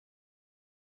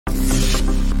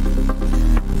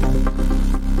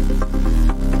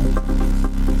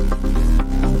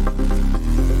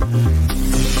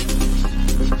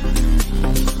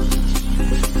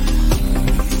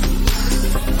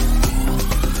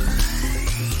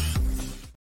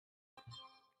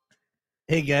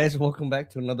Hey guys, welcome back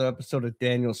to another episode of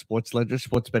Daniel's Sports Ledger,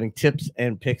 sports betting tips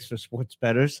and picks for sports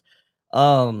bettors.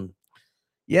 Sorry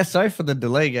for the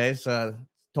delay, guys.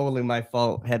 Totally my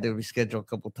fault. Had to reschedule a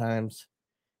couple times.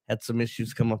 Had some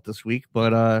issues come up this week,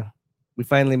 but we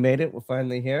finally made it. We're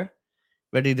finally here,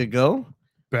 ready to go.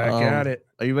 Back at it.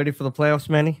 Are you ready for the playoffs,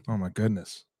 Manny? Oh my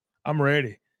goodness. I'm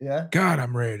ready. Yeah. God,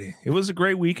 I'm ready. It was a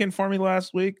great weekend for me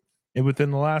last week. And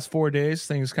within the last 4 days,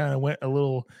 things kind of went a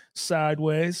little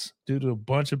sideways due to a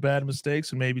bunch of bad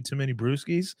mistakes and maybe too many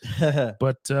brewskis.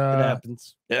 But It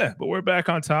happens. yeah, but we're back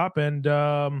on top, and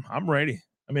I'm ready.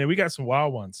 I mean, we got some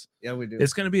wild ones. Yeah, we do.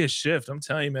 It's going to be a shift. I'm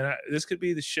telling you, man. This could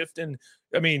be the shift in.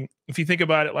 I mean, if you think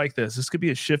about it like this could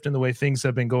be a shift in the way things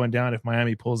have been going down if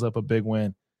Miami pulls up a big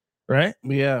win, right?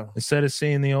 Yeah. Instead of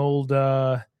seeing the old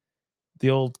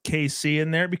KC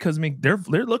in there, because I mean they're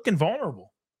looking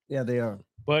vulnerable. Yeah, they are.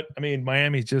 But I mean,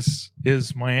 Miami just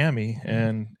is Miami,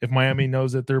 and if Miami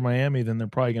knows that they're Miami, then they're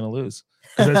probably going to lose.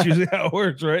 That's usually how it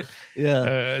works, right? Yeah.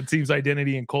 A team's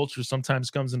identity and culture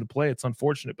sometimes comes into play. It's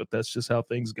unfortunate, but that's just how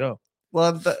things go.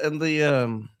 Well,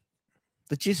 the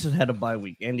Chiefs have had a bye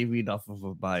week. Andy Reid off of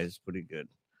a bye is pretty good.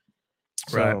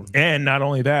 Right. And not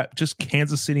only that, just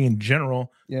Kansas City in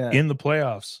general in the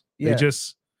playoffs. Yeah. They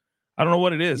just, I don't know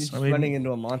what it is. He's running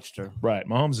into a monster. Right.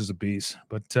 Mahomes is a beast,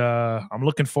 but I'm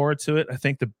looking forward to it. I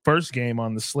think the first game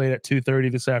on the slate at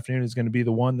 2:30 this afternoon is going to be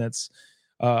the one that's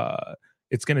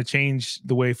it's going to change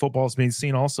the way football is being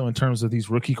seen also in terms of these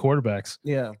rookie quarterbacks.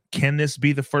 Yeah. Can this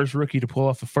be the first rookie to pull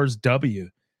off the first W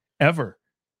ever?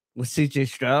 With CJ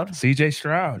Stroud? CJ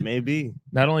Stroud. Maybe.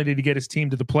 Not only did he get his team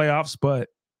to the playoffs, but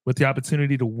with the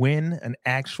opportunity to win an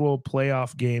actual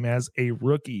playoff game as a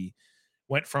rookie.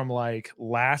 Went from like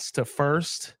last to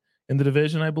first in the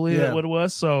division, I believe that's what it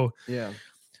was. So yeah,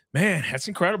 man, that's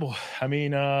incredible. I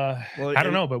mean, I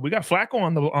don't know, but we got Flacco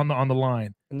on the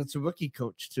line. And it's a rookie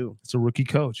coach too. It's a rookie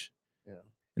coach. Yeah.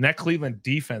 And that Cleveland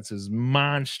defense is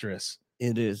monstrous.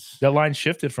 It is. That line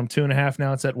shifted from 2.5.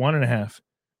 Now it's at 1.5.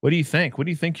 What do you think?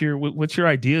 What's your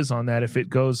ideas on that? If it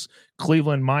goes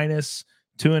Cleveland minus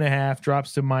 2.5,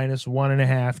 drops to minus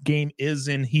 1.5, game is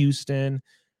in Houston.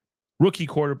 Rookie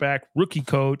quarterback, rookie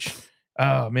coach.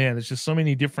 Oh, man, there's just so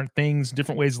many different things,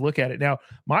 different ways to look at it. Now,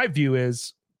 my view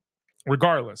is,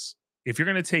 regardless, if you're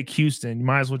going to take Houston, you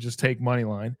might as well just take money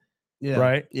line,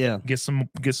 right? Yeah. Get some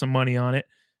money on it.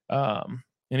 And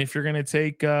if you're going to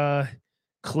take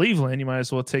Cleveland, you might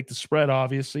as well take the spread,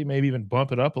 obviously, maybe even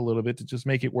bump it up a little bit to just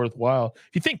make it worthwhile.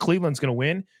 If you think Cleveland's going to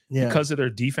win because of their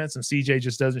defense and CJ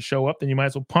just doesn't show up, then you might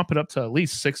as well pump it up to at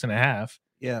least 6.5.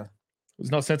 Yeah. There's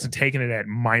no sense in taking it at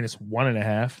minus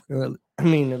 1.5. I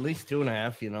mean, at least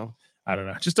 2.5, I don't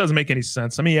know. It just doesn't make any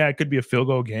sense. I mean, yeah, it could be a field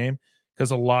goal game because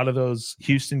a lot of those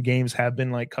Houston games have been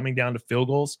like coming down to field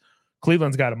goals.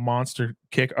 Cleveland's got a monster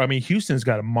kicker. I mean, Houston's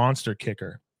got a monster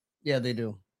kicker. Yeah, they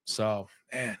do. So,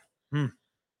 man,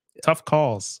 tough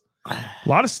calls. A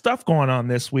lot of stuff going on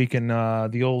this week in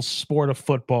the old sport of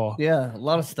football. Yeah, a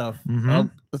lot of stuff. Mm-hmm.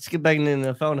 Let's get back into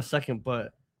the NFL in a second,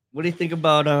 but what do you think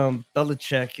about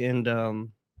Belichick and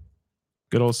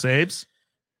good old Sabes?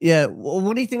 Yeah. Well,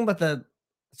 what do you think about that?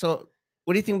 So,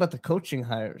 what do you think about the coaching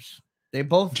hires? They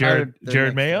both Jared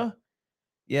Mayo.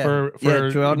 Yeah, for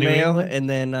Gerard New Mayo, England? and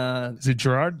then Is it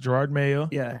Gerard Mayo?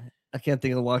 Yeah, I can't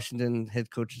think of the Washington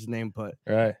head coach's name, but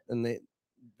Right. And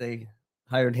they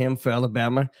hired him for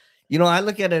Alabama. I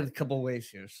look at it a couple ways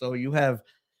here. So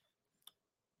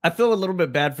I feel a little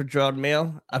bit bad for Gerard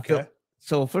Mayo.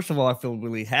 So first of all, I feel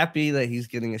really happy that he's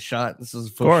getting a shot. This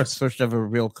is first ever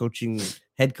real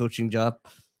head coaching job.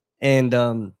 And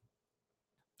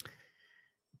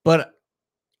but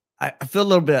I feel a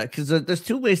little bit because there's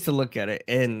two ways to look at it.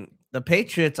 And the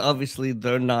Patriots, obviously,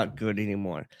 they're not good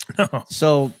anymore. No.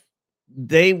 So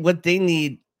what they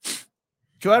need,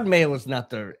 Gerard Mayo is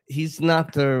not their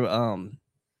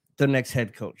next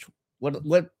head coach.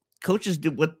 What coaches do,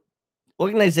 what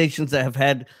organizations that have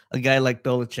had a guy like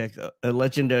Belichick, a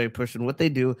legendary person, what they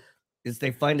do is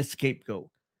they find a scapegoat.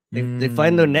 They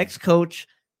find their next coach.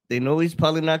 They know he's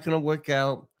probably not going to work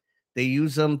out. They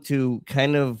use them to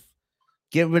kind of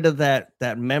get rid of that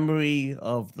memory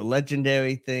of the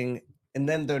legendary thing. And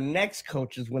then their next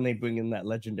coach is when they bring in that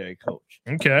legendary coach.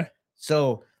 Okay.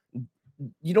 So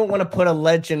you don't want to put a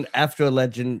legend after a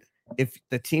legend if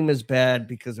the team is bad,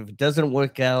 because if it doesn't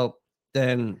work out,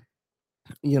 then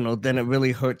then it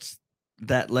really hurts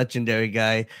that legendary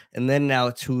guy. And then now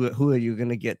it's who are you going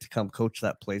to get to come coach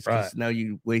that place? Because now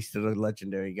you wasted a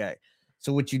legendary guy.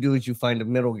 So what you do is you find a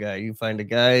middle guy. You find a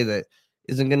guy that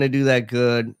isn't going to do that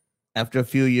good. After a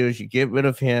few years, you get rid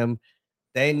of him.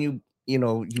 Then you you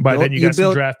By then you got some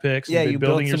build, draft picks. yeah, You've been you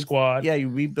building build your some squad. Yeah, you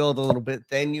rebuild a little bit,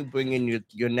 then you bring in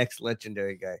your next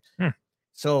legendary guy.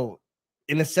 So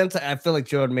in a sense, I feel like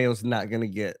Jordan Mayo's not gonna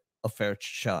get a fair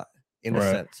shot in a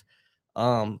sense.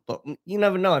 But you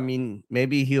never know. I mean,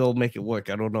 maybe he'll make it work.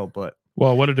 I don't know, but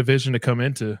well, what a division to come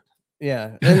into.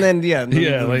 Yeah, and then yeah, like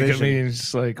division. I mean,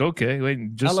 it's like okay,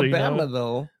 wait, just Alabama so you know,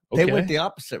 though they went the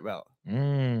opposite route.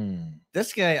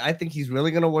 This guy, I think he's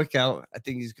really gonna work out. I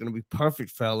think he's gonna be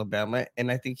perfect for Alabama,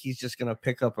 and I think he's just gonna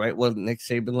pick up right where Nick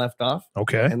Saban left off.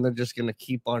 Okay, and they're just gonna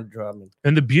keep on drumming.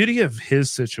 And the beauty of his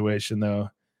situation though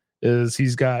is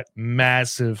he's got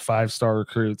massive 5-star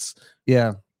recruits.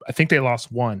 Yeah, I think they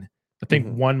lost one. I think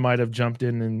one might have jumped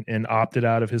in and opted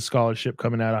out of his scholarship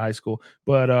coming out of high school,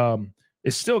 but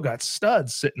it's still got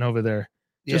studs sitting over there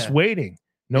just waiting.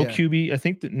 No QB. I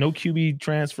think that no QB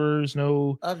transfers,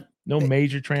 no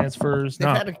major transfers. They've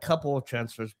had a couple of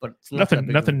transfers, but it's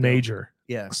nothing major.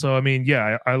 Yeah. So I mean,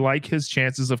 yeah, I like his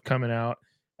chances of coming out.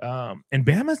 And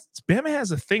Bama has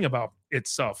a thing about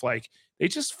itself. Like they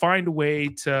just find a way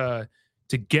to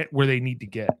get where they need to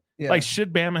get. Yeah. Like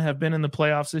should Bama have been in the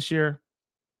playoffs this year?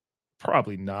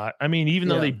 Probably not. I mean, even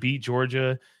though they beat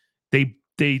Georgia, they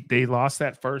lost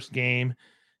that first game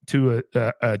to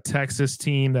a Texas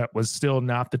team that was still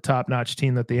not the top-notch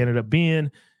team that they ended up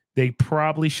being. They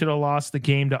probably should have lost the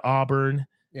game to Auburn.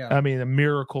 Yeah. I mean, a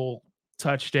miracle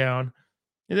touchdown.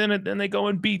 And then they go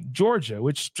and beat Georgia,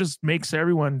 which just makes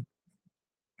everyone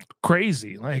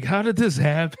crazy. Like, how did this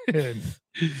happen?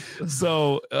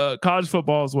 So college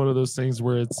football is one of those things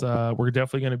where it's we're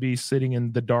definitely going to be sitting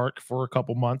in the dark for a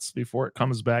couple months before it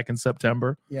comes back in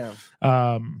September. Yeah.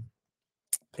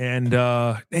 And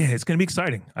it's going to be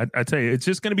exciting. I tell you, it's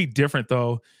just going to be different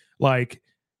though. Like,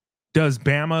 does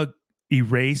Bama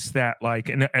erase that? Like,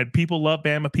 and people love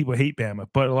Bama, people hate Bama,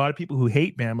 but a lot of people who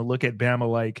hate Bama look at Bama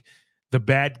like the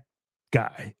bad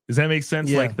guy. Does that make sense?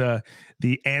 Yeah. Like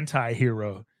the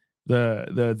anti-hero,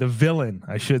 the villain,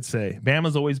 I should say.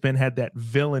 Bama's always had that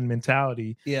villain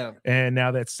mentality. Yeah. And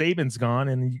now that Saban's gone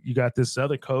and you got this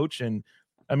other coach, and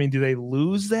I mean, do they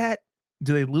lose that?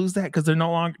 Do they lose that because they're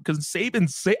no longer, because I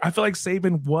feel like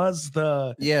Saban was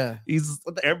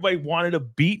everybody wanted to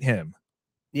beat him.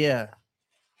 Yeah.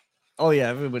 Oh yeah,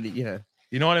 everybody. Yeah.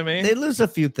 You know what I mean? They lose a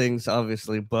few things,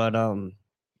 obviously, but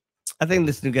I think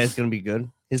this new guy's gonna be good.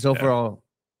 His overall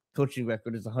coaching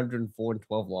record is 104 and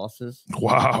 12 losses.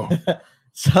 Wow.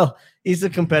 So he's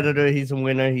a competitor. He's a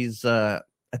winner.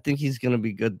 I think he's gonna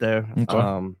be good there. Okay.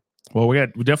 Well, we'll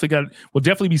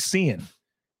definitely be seeing.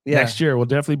 Next year, we'll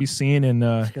definitely be seeing, and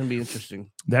it's gonna be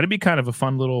interesting. That'd be kind of a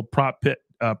fun little prop bet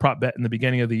in the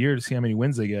beginning of the year to see how many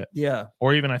wins they get. Yeah,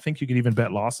 or even I think you could even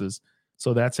bet losses.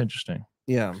 So that's interesting.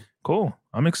 Yeah, cool.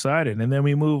 I'm excited. And then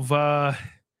we move.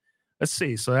 Let's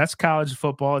see. So that's college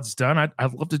football. It's done.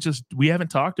 I'd love to we haven't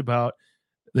talked about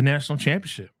the national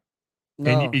championship.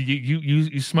 No. And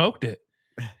you smoked it.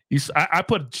 I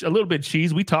put a little bit of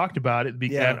cheese. We talked about it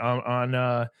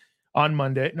on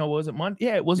Monday. No, was it Monday?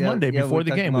 Yeah, it was Monday before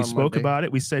the game. We spoke about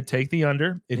it. We said take the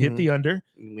under. It hit the under.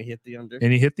 We hit the under.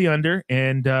 And he hit the under.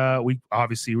 And we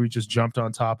just jumped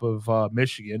on top of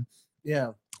Michigan.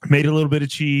 Yeah. Made a little bit of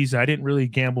cheese. I didn't really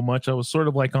gamble much. I was sort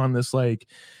of like on this I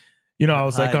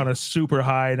was like on a super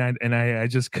high, and I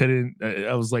just couldn't.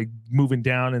 I was like moving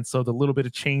down, and so the little bit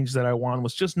of change that I won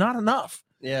was just not enough.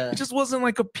 Yeah, it just wasn't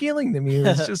like appealing to me. It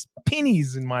was just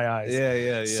pennies in my eyes.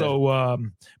 Yeah. So,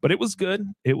 but it was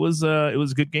good. It was a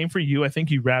good game for you. I think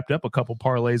you wrapped up a couple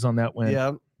parlays on that win.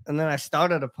 Yeah, and then I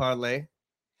started a parlay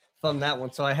from that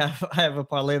one. So I have a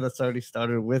parlay that's already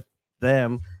started with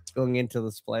them going into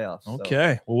this playoffs.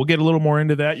 Okay, well, we'll get a little more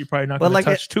into that. You're probably not going to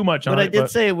touch too much on it. But I did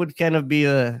say it would kind of be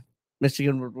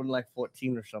Michigan would win like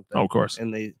 14 or something. Oh, of course,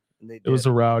 and they did. It was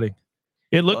a routing.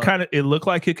 It looked it looked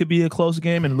like it could be a close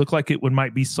game, and it looked like it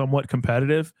might be somewhat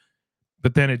competitive,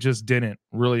 but then it just didn't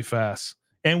really fast.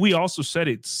 And we also said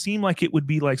it seemed like it would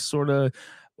be like sort of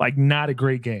like not a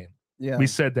great game. Yeah, we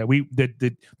said that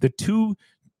the two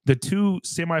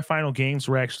semifinal games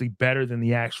were actually better than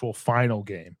the actual final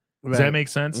game. Does that make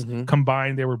sense? Mm-hmm.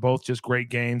 Combined, they were both just great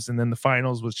games, and then the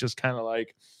finals was just kind of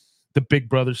like the big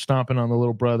brother stomping on the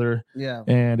little brother. Yeah,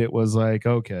 and it was like,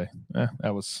 okay,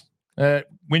 that was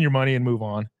win your money and move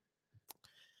on.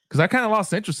 Because I kind of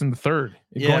lost interest in the third,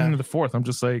 going into the fourth. I'm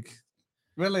just like,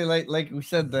 really, like we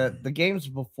said, the games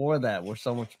before that were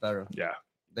so much better. Yeah,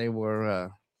 they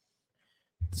were.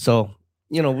 So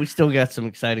we still got some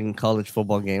exciting college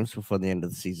football games before the end of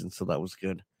the season, so that was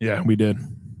good. Yeah, we did.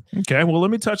 Okay, well, let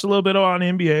me touch a little bit on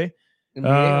NBA.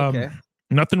 Okay.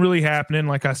 Nothing really happening.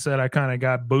 Like I said, I kind of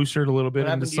got boosted a little bit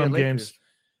into some games.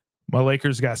 My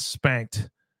Lakers got spanked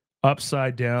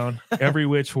upside down, every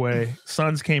which way.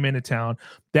 Suns came into town.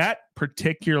 That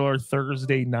particular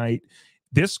Thursday night,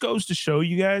 this goes to show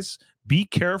you guys, be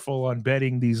careful on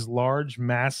betting these large,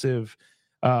 massive,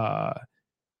 not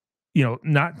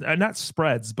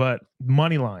spreads, but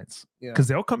money lines, because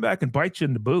they'll come back and bite you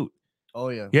in the boot. Oh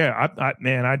yeah. Yeah,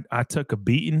 I took a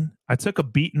beating. I took a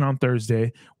beating on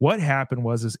Thursday. What happened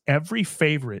was every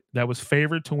favorite that was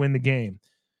favored to win the game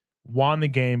won the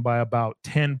game by about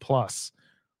 10 plus.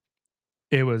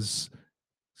 It was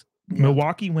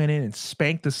Milwaukee went in and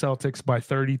spanked the Celtics by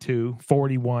 32,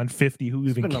 41, 50. Who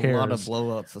even cares? A lot of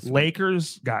blowouts this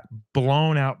Lakers week. Got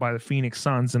blown out by the Phoenix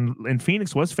Suns, and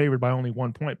Phoenix was favored by only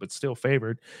 1 point, but still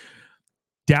favored.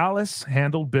 Dallas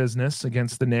handled business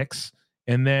against the Knicks.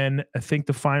 And then I think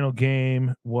the final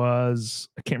game was,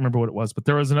 I can't remember what it was, but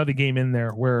there was another game in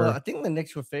there where I think the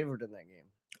Knicks were favored in that game.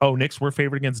 Oh, Knicks were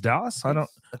favored against Dallas? I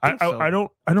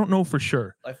don't know for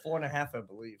sure. By 4.5, I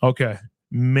believe. Okay.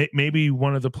 Maybe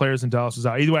one of the players in Dallas was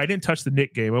out. Either way, I didn't touch the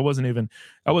Knick game. That wasn't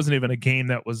even a game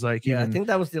that was like. I think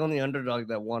that was the only underdog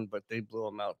that won, but they blew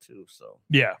them out too. So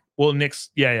yeah, well, Knicks,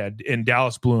 and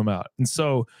Dallas blew them out, and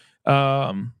so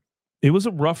it was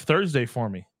a rough Thursday for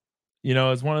me. You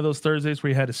know, it's one of those Thursdays where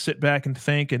you had to sit back and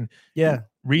think and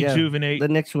rejuvenate. The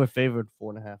Knicks were favored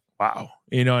 4.5. Wow,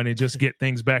 and just get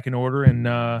things back in order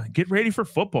and get ready for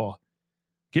football.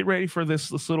 Get ready for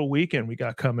this little weekend we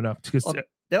got coming up.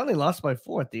 They only lost by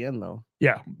 4 at the end, though.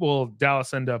 Yeah, well,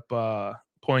 Dallas ended up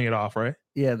pulling it off, right?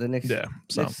 Yeah, the Knicks. Yeah,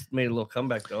 Knicks made a little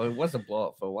comeback though. It was a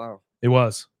blowout for a while. It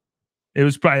was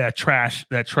probably that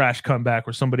trash comeback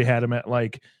where somebody had them at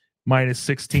like minus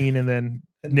 16, and then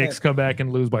Knicks come back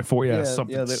and lose by 4. Yeah,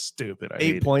 something stupid.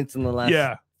 8 points in the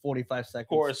last 45 seconds. Of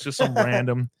course, just some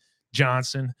random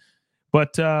Johnson,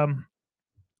 but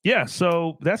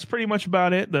so that's pretty much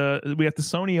about it. We have the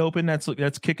Sony Open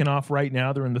that's kicking off right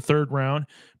now. They're in the third round.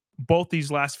 Both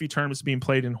these last few tournaments being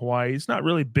played in Hawaii. It's not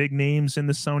really big names in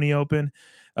the Sony Open.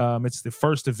 It's the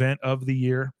first event of the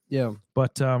year. Yeah,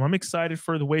 but I'm excited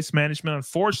for the Waste Management.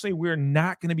 Unfortunately, we're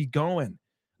not going to be going.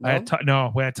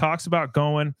 No? We had talks about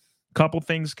going. A couple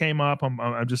things came up.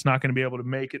 I'm just not going to be able to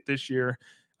make it this year.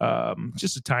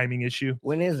 Just a timing issue.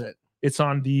 When is it? It's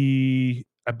on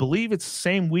I believe it's the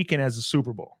same weekend as the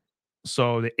Super Bowl.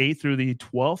 So the 8th through the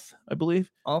 12th, I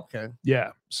believe. Okay.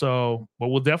 Yeah. So, but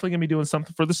we're definitely going to be doing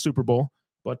something for the Super Bowl,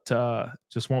 but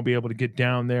just won't be able to get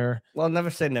down there. Well,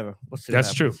 never say never.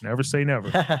 That's true. Never say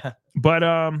never.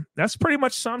 But that's pretty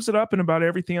much sums it up, and about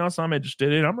everything else I'm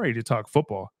interested in. I'm ready to talk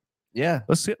football. Yeah.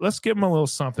 Let's give them a little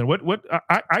something.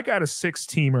 I got a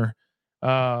 6-teamer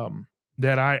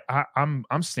that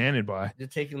I'm standing by. You're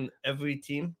taking every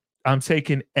team? I'm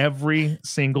taking every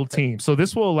single team. So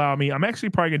this will allow me. I'm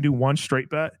actually probably going to do one straight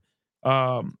bet.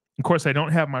 Of course, I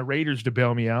don't have my Raiders to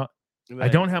bail me out. Right. I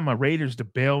don't have my Raiders to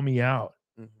bail me out.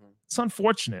 Mm-hmm. It's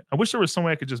unfortunate. I wish there was some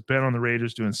way I could just bet on the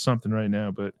Raiders doing something right now,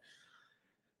 but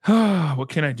what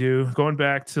can I do? Going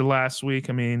back to last week,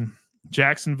 I mean,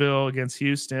 Jacksonville against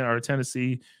Houston or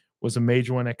Tennessee was a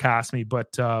major one that cost me.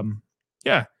 But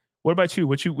yeah, what about you?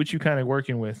 What you kind of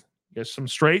working with? You got some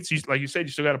straights? Like you said,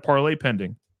 you still got a parlay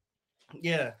pending.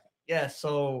 Yeah.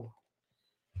 So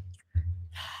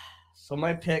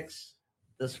my picks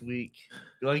this week.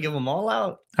 Do I give them all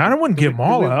out? I don't want to give them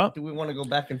all out. Do we want to go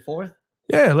back and forth?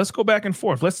 Yeah, let's go back and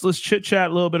forth. Let's chit chat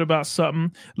a little bit about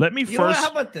something. Let me first.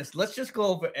 How about this? Let's just go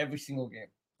over every single game.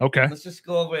 Okay. Let's just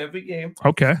go over every game.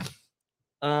 Okay.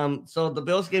 So the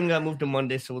Bills game got moved to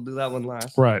Monday, so we'll do that one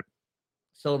last. Right.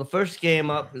 So the first game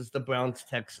up is the Browns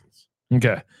Texans.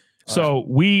 Okay. So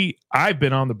I've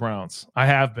been on the Browns. I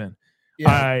have been.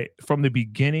 Yeah. From the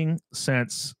beginning,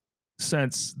 since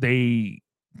they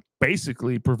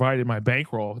basically provided my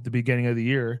bankroll at the beginning of the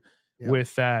year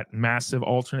with that massive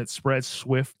alternate spread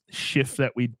shift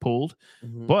that we'd pulled.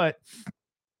 Mm-hmm. But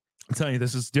I'm telling you,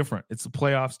 this is different. It's the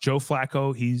playoffs. Joe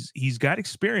Flacco, he's got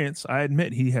experience. I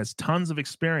admit he has tons of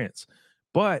experience.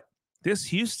 But this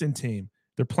Houston team,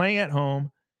 they're playing at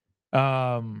home.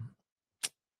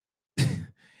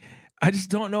 I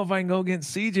just don't know if I can go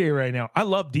against CJ right now. I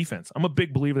love defense. I'm a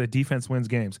big believer that defense wins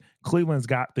games. Cleveland's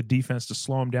got the defense to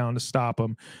slow him down, to stop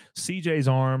him. CJ's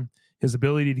arm, his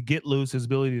ability to get loose, his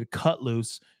ability to cut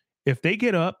loose. If they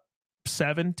get up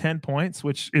 7-10 points,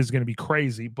 which is going to be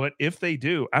crazy, but if they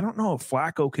do, I don't know if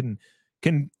Flacco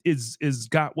is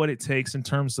got what it takes in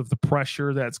terms of the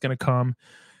pressure that's going to come,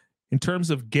 in terms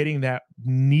of getting that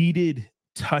needed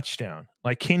touchdown.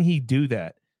 Like, can he do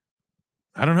that?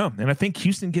 I don't know. And I think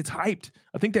Houston gets hyped.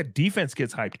 I think that defense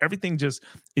gets hyped. Everything just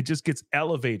gets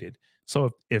elevated.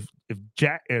 So if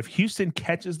Houston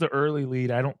catches the early lead,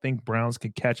 I don't think Browns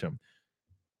can catch them.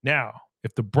 Now,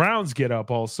 if the Browns get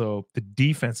up also, the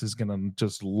defense is going to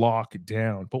just lock it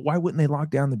down. But why wouldn't they lock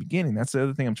down the beginning? That's the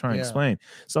other thing I'm trying to explain.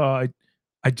 So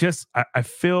I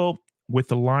feel with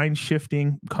the line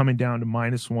shifting coming down to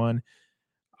 -1,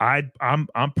 I'm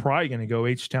probably going to go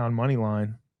H-Town money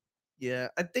line. Yeah,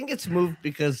 I think it's moved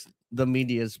because the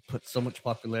media's put so much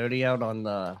popularity out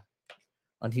on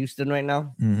Houston right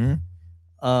now. Mm-hmm.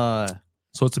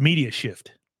 So it's a media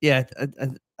shift. Yeah,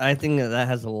 I think that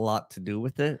has a lot to do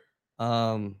with it.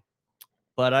 But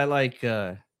I like.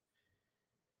 I'm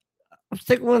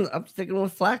sticking with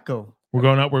Flacco. We're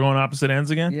going opposite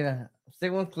ends again. Yeah, I'm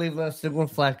sticking with Cleveland. I'm sticking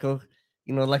with Flacco.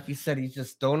 You know, like you said, he's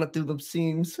just throwing it through them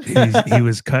seams. He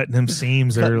was cutting them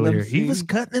seams earlier. He was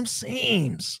cutting them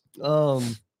seams.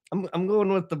 I'm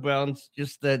going with the Browns.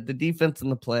 Just the defense in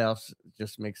the playoffs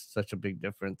just makes such a big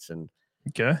difference. And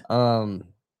okay,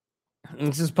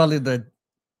 this is probably the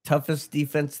toughest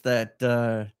defense that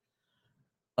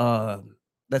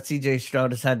CJ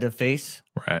Stroud has had to face.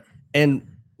 Right. And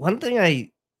one thing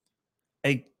I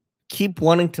keep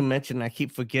wanting to mention, I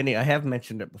keep forgetting. I have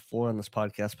mentioned it before on this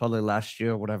podcast, probably last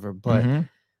year or whatever. But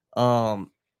I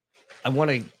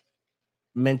want to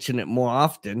mention it more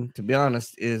often, to be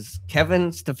honest, is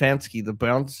Kevin Stefanski, the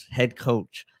Browns head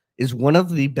coach, is one of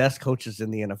the best coaches in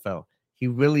the NFL. He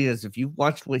really is. If you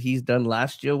watched what he's done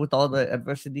last year with all the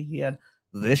adversity he had,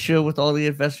 this year with all the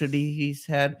adversity he's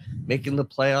had, making the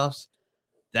playoffs,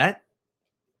 that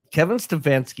Kevin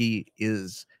Stefanski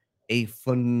is a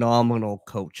phenomenal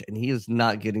coach, and he is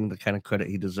not getting the kind of credit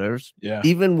he deserves. Yeah.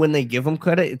 Even when they give him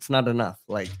credit, it's not enough.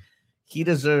 Like, he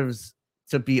deserves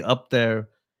to be up there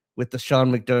with the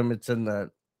Sean McDermotts and the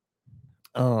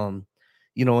and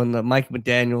the Mike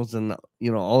McDaniels and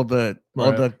all the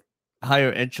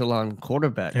higher echelon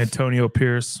quarterbacks. Antonio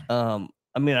Pierce. I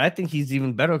mean, I think he's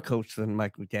even better coach than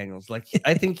Mike McDaniels. Like,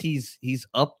 I think he's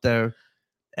up there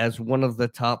as one of the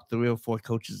top 3 or 4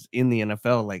 coaches in the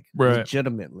NFL, like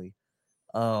legitimately.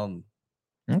 Okay,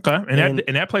 and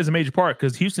that plays a major part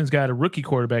because Houston's got a rookie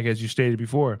quarterback, as you stated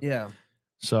before. Yeah.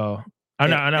 So I'm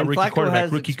not rookie Flacco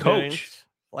quarterback, rookie experience.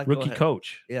 coach.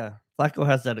 Coach. Yeah, Flacco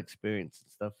has that experience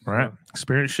and stuff. All right,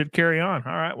 experience should carry on.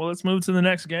 All right, well, let's move to the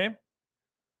next game.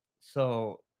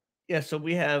 So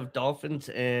we have Dolphins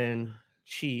and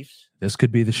Chiefs. This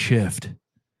could be the shift.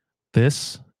 Do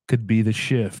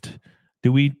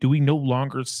we no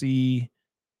longer see?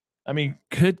 I mean,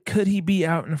 could he be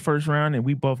out in the first round? And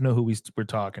we both know who we're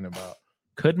talking about.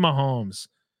 Could Mahomes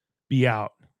be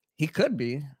out? He could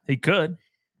be. He could.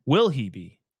 Will he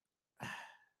be?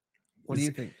 What do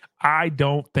you think? I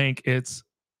don't think it's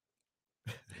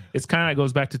kind of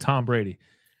goes back to Tom Brady.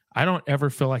 I don't ever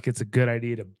feel like it's a good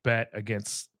idea to bet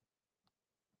against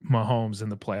Mahomes in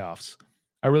the playoffs.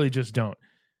 I really just don't.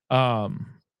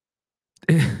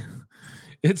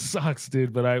 It sucks,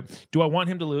 dude. But do I want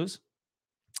him to lose?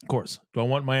 Of course. Do I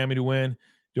want Miami to win?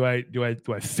 Do I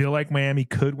feel like Miami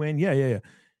could win? Yeah.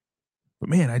 But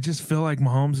man, I just feel like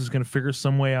Mahomes is going to figure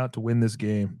some way out to win this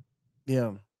game.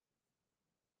 Yeah.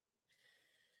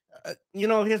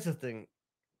 Here's the thing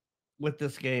with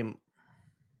this game.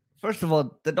 First of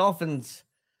all, the Dolphins,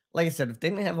 like I said, if they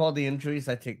didn't have all the injuries,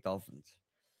 I take Dolphins.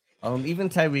 Even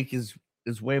Tyreek is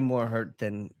way more hurt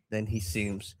than he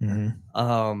seems.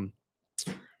 Mm-hmm.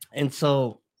 And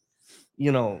so,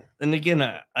 and again,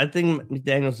 I think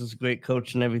McDaniels is a great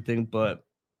coach and everything, but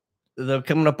they're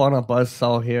coming up on a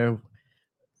buzzsaw here.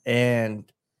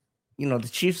 And, the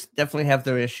Chiefs definitely have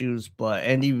their issues, but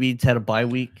Andy Reid's had a bye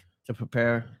week to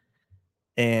prepare.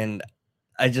 And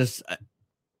I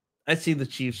see the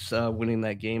Chiefs winning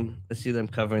that game. I see them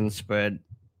covering the spread.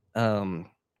 The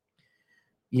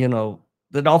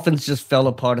Dolphins just fell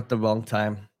apart at the wrong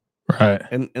time. Right.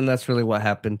 And that's really what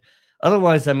happened.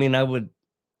 Otherwise, I mean, I would,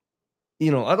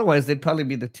 otherwise they'd probably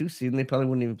be the 2 seed and they probably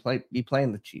wouldn't even be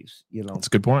playing the Chiefs, That's a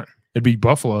good point. It'd be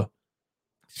Buffalo.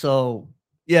 So,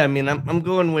 yeah, I mean, I'm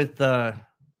going with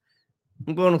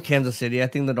Kansas City. I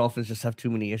think the Dolphins just have too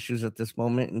many issues at this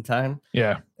moment in time.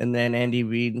 Yeah. And then Andy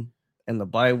Reid and the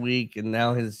bye week, and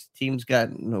now his team's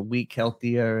gotten a week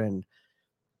healthier. And,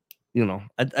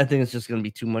 I think it's just going to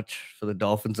be too much for the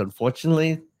Dolphins,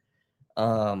 unfortunately.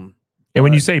 And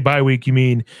when you say bye week, you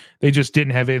mean they just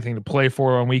didn't have anything to play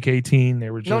for on week 18? They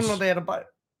were just no, they had a bye.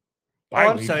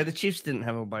 I'm sorry, the Chiefs didn't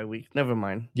have a bye week. Never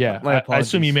mind. Yeah, I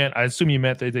assume you meant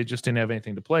that they just didn't have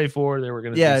anything to play for. They were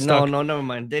going to. Yeah, no, never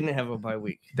mind. They didn't have a bye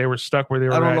week. They were stuck where they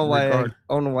were. I don't know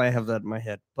why I have that in my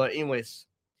head. But anyways,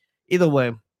 either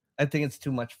way, I think it's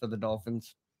too much for the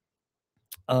Dolphins.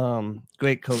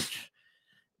 Great coach,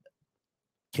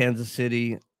 Kansas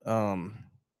City. It's gonna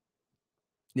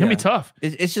be tough.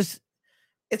 It's just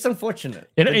It's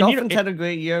unfortunate. And The you know, Dolphins had a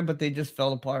great year, but they just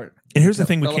fell apart. And here's the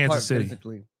thing with Fell Kansas apart City.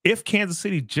 physically. If Kansas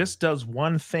City just does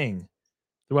one thing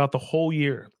throughout the whole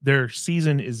year, their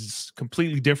season is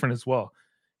completely different as well.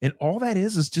 And all that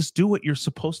is just do what you're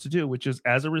supposed to do, which is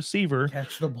as a receiver,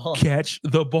 Catch the ball. Catch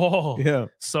the ball. Yeah.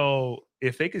 So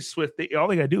if they could switch, all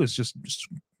they got to do is just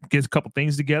get a couple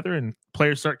things together and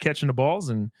players start catching the balls.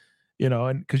 And, you know,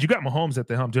 and because you got Mahomes at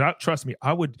the helm. Dude, trust me,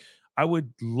 I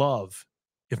would love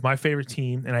if my favorite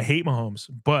team, and I hate Mahomes,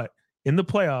 but in the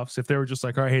playoffs, if they were just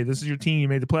like, all right, hey, this is your team, you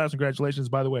made the playoffs, congratulations.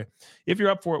 By the way, if you're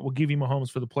up for it, we'll give you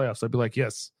Mahomes for the playoffs. I'd be like,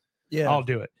 yes, yeah, I'll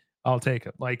do it. I'll take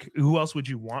it. Like, who else would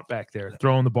you want back there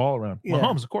throwing the ball around? Yeah.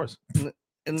 Mahomes, of course. And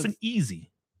it's an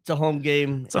easy. It's a home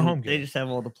game. It's a home game. They just have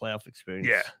all the playoff experience.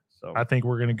 Yeah. So I think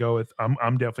we're gonna go with.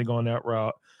 I'm definitely going that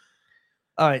route.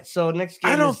 All right. So next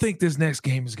game. I don't think this next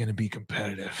game is gonna be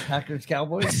competitive. Packers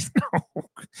Cowboys.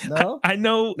 No. I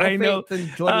know. No I know. Faith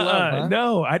in Jordan Love, huh?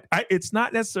 No. It's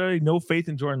not necessarily no faith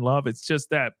in Jordan Love. It's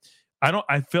just that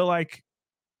I feel like.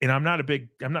 And I'm not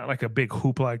like a big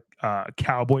hoopla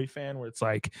Cowboy fan where it's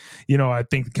like, you know, I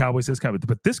think the Cowboys is kind of,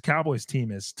 but this Cowboys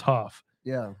team is tough.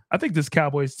 Yeah. I think this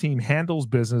Cowboys team handles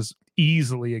business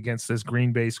easily against this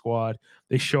Green Bay squad.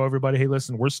 They show everybody, hey,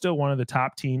 listen, we're still one of the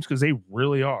top teams because they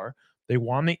really are. They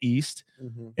won the East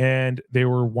and they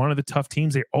were one of the tough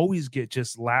teams. They always get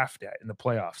just laughed at in the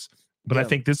playoffs. But I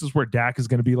think this is where Dak is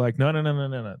going to be like, no.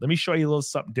 Let me show you a little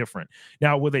something different.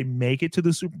 Now, will they make it to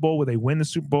the Super Bowl? Will they win the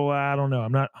Super Bowl? I don't know.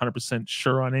 I'm not 100%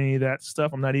 sure on any of that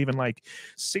stuff. I'm not even like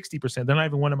 60%. They're not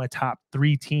even one of my top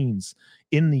 3 teams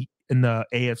in the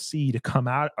AFC to come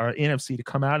out or NFC to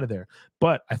come out of there.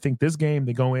 But I think this game,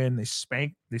 they go in, they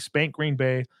spank Green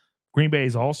Bay. Green Bay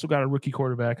has also got a rookie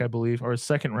quarterback, I believe, or a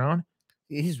second round.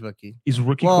 He's rookie. He's a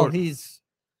rookie. Well, he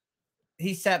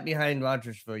sat behind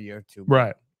Rodgers for a year or two.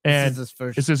 Right. And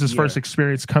this is his first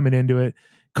experience coming into it.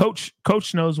 Coach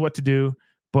knows what to do,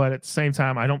 but at the same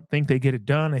time, I don't think they get it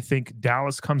done. I think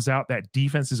Dallas comes out. That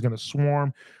defense is going to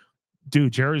swarm.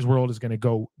 Dude, Jerry's world is going to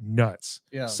go nuts.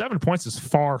 Yeah. 7 points is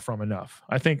far from enough.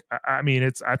 I think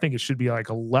it should be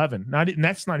like 11.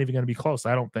 That's not even going to be close.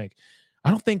 I don't think. I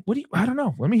don't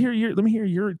know. Let me hear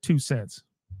your 2 cents.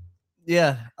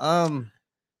 Yeah.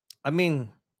 I mean,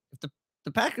 if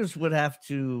the Packers would have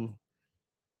to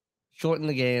shorten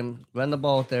the game, run the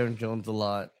ball with Aaron Jones a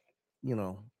lot, you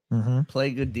know,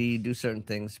 play good D, do certain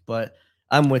things. But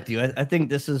I'm with you. I think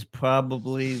this is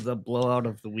probably the blowout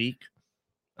of the week.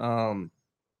 And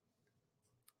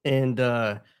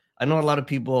I know a lot of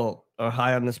people are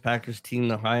high on this Packers team.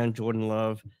 They're high on Jordan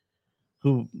Love,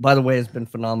 who, by the way, has been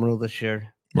phenomenal this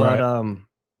year. Right. But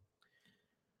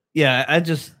yeah, I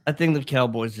think the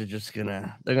Cowboys are just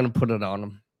they're gonna put it on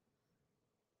them.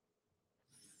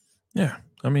 Yeah.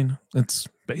 I mean, it's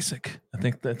basic. I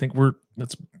think I don't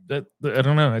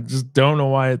know. I just don't know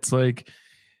why it's like,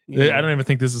 I don't even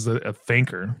think this is a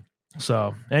thinker.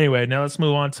 So anyway, now let's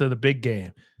move on to the big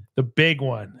game, the big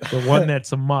one, the one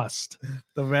that's a must.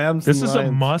 The Rams. This is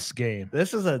a must game.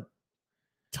 This is an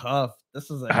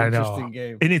interesting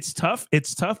game. And it's tough.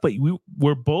 It's tough, but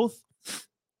we're both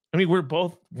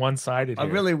one-sided here.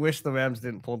 I really wish the Rams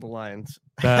didn't pull the Lions.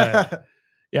 Yeah,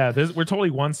 we're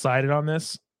totally one-sided on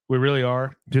this. We really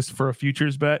are. Just for a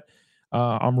futures bet,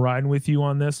 I'm riding with you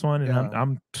on this one, and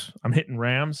I'm hitting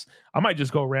Rams. I might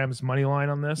just go Rams money line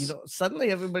on this. You know,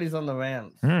 suddenly everybody's on the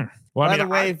Rams. Well, by the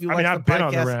way, if you watch the I've been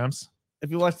on the podcast, Rams.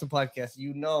 If you watch the podcast,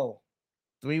 you know,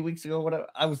 3 weeks ago, whatever,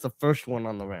 I was the first one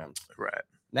on the Rams. Right.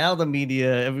 Now the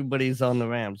media, everybody's on the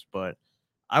Rams, but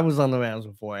I was on the Rams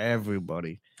before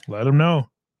everybody. Let them know.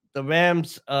 The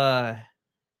Rams,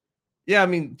 yeah, I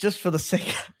mean, just for the sake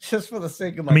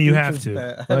of my, you have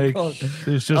to.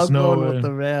 There's just no way with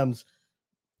the Rams.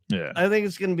 Yeah, I think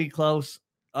it's gonna be close.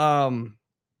 But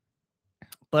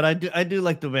I do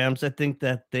like the Rams. I think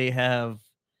that they have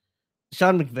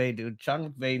Sean McVay, dude. Sean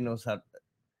McVay knows how.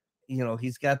 You know,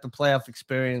 he's got the playoff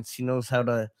experience. He knows how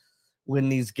to win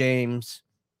these games.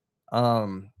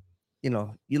 You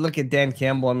know, you look at Dan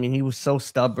Campbell. I mean, he was so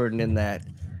stubborn in that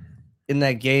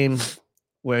game,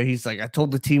 where he's like, I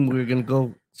told the team we were going to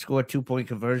go score a 2-point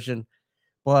conversion.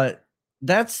 But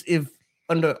that's if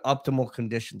under optimal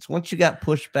conditions. Once you got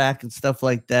pushed back and stuff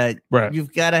like that, right,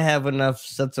 you've got to have enough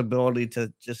sensibility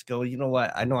to just go, you know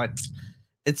what? I know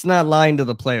it's not lying to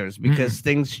the players because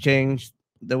things changed.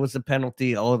 There was a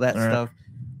penalty, all of that stuff.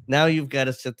 Now you've got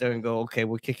to sit there and go, okay,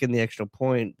 we're kicking the extra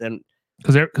point. Then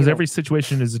because every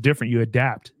situation is different. You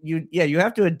adapt. You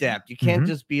have to adapt. You can't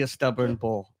just be a stubborn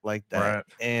bull like that. Right.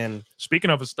 And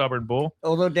speaking of a stubborn bull,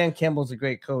 although Dan Campbell's a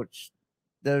great coach,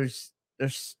 there's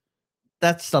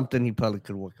that's something he probably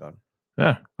could work on.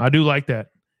 Yeah, I do like that.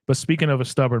 But speaking of a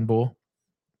stubborn bull,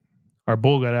 Our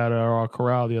bull got out of our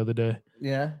corral the other day.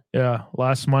 Yeah. Yeah,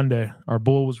 last Monday, our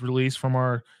bull was released from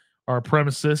our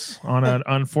premises on an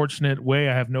unfortunate way.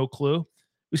 I have no clue.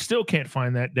 We still can't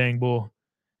find that dang bull.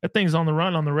 That thing's on the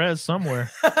run on the res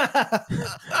somewhere.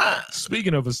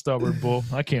 Speaking of a stubborn bull,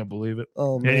 I can't believe it.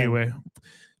 Oh, man. Anyway,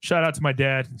 shout out to my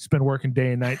dad. He's been working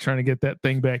day and night trying to get that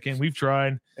thing back in. We've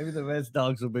tried. Maybe the res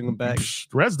dogs will bring him back.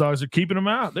 Res dogs are keeping him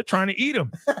out. They're trying to eat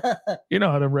him. You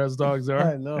know how the res dogs are.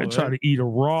 I know, They're trying to eat a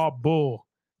raw bull.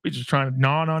 We're just trying to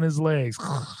gnaw on his legs.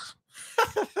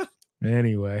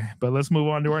 Anyway, but let's move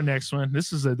on to our next one.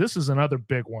 This is another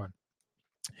big one.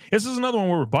 This is another one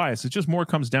where we're biased. It just more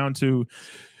comes down to,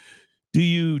 do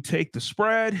you take the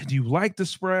spread? Do you like the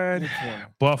spread?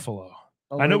 Buffalo.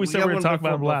 Oh, I know we said we were going to talk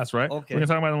about them them last, right? Okay. We're going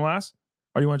to talk about them last?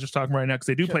 Or you want to just talk right now? Because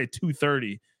they do Sure. play at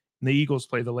 2:30, and the Eagles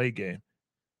play the late game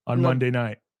on Monday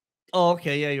night. Oh,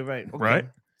 okay. Yeah, you're right. Okay. Right?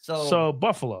 So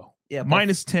Buffalo. yeah,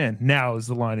 minus 10 now is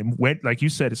the line. It went, like you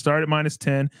said, it started at minus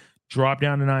 10, dropped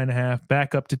down to 9.5,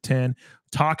 back up to 10.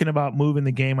 Talking about moving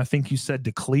the game, I think you said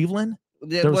to Cleveland.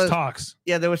 There was talks.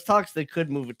 Yeah, there was talks they could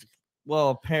move it to. Well,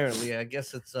 apparently, I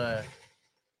guess it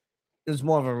was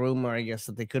more of a rumor, I guess,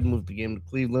 that they could move the game to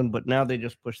Cleveland, but now they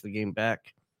just push the game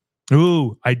back.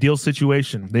 Ooh, ideal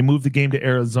situation. They moved the game to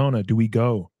Arizona. Do we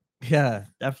go? Yeah,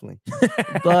 definitely.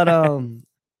 But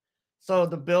so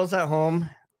the Bills at home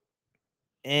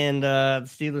and the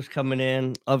Steelers coming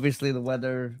in. Obviously, the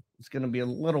weather is going to be a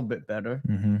little bit better.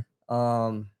 Mm-hmm.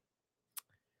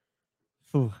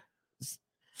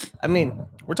 I mean,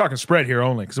 we're talking spread here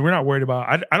only because we're not worried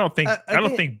about. I don't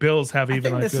think Bills have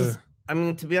even like a. I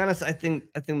mean, to be honest, I think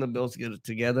the Bills get it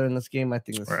together in this game. I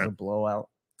think this is a blowout.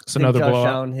 It's another Josh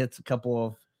blowout. Allen hits a couple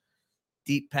of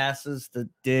deep passes to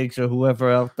Diggs or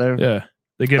whoever out there. Yeah,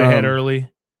 they get ahead early.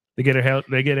 They get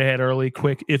ahead early,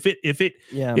 quick. If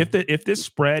this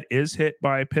spread is hit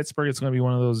by Pittsburgh, it's going to be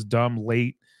one of those dumb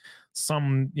late.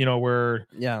 Where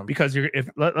because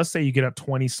let's say you get up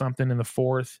 20 something in the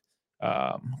fourth.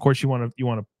 Of course, you want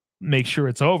to make sure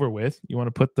it's over with. You want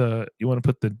to put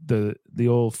the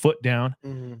old foot down.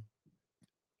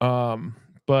 Mm-hmm.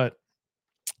 But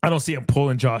I don't see him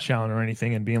pulling Josh Allen or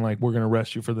anything and being like, "We're going to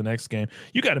rest you for the next game."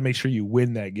 You got to make sure you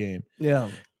win that game. Yeah.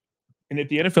 And if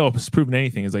the NFL has proven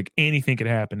anything, it's like anything could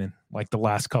happen in like the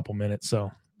last couple minutes.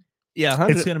 So yeah,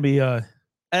 it's going to be.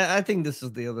 I think this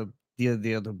is the other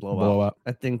blowout.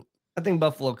 I think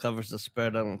Buffalo covers the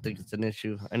spread. I don't think it's an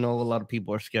issue. I know a lot of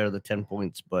people are scared of the 10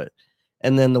 points,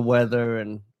 and then the weather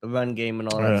and the run game and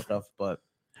all that stuff. But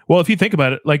well, if you think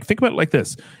about it like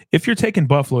this: if you're taking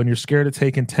Buffalo and you're scared of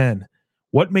taking 10,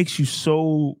 what makes you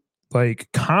so like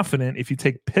confident if you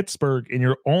take Pittsburgh and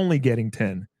you're only getting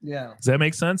 10? Yeah, does that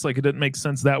make sense? Like it doesn't make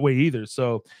sense that way either.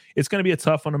 So it's going to be a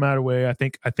tough one no matter way. I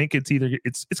think it's either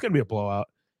it's going to be a blowout.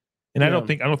 And I don't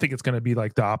think it's going to be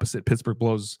like the opposite. Pittsburgh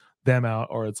blows them out,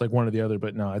 or it's like one or the other.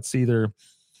 But no, it's either.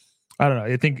 I don't know.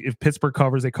 I think if Pittsburgh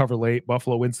covers, they cover late.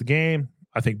 Buffalo wins the game.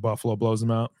 I think Buffalo blows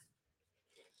them out.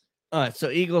 All right. So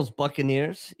Eagles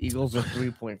Buccaneers. Eagles are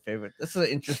 3-point favorite. This is an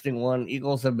interesting one.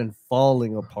 Eagles have been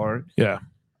falling apart. Yeah.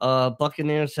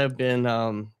 Buccaneers have been.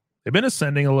 They've been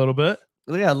ascending a little bit.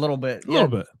 Yeah, a little bit. A little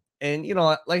bit. And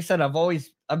like I said,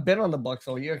 I've been on the Bucs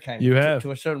all year, kind of. You have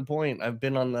to a certain point. I've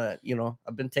been on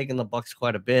I've been taking the Bucs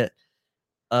quite a bit.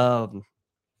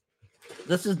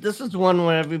 This is one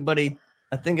where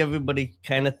I think everybody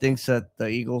kind of thinks that the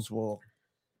Eagles will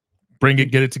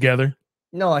get it together.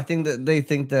 No, I think that they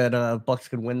think that Bucs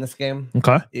could win this game.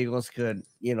 Okay, Eagles could.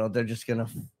 They're just gonna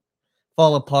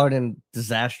fall apart in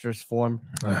disastrous form.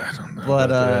 I don't know,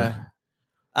 but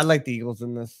I like the Eagles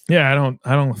in this. Yeah, I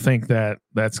don't think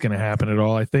that's going to happen at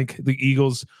all. I think the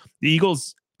Eagles,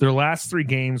 their last 3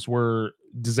 games were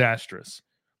disastrous.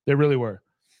 They really were.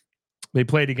 They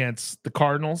played against the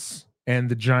Cardinals and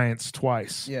the Giants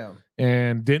twice. Yeah.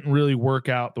 And didn't really work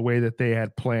out the way that they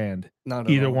had planned. Not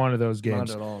either all. One of those games.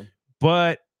 Not at all.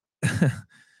 But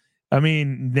I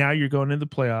mean, now you're going into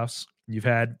the playoffs. You've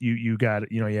had you had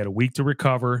a week to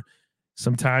recover.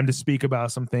 Some time to speak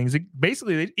about some things.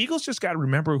 Basically, the Eagles just got to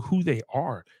remember who they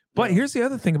are. But here's the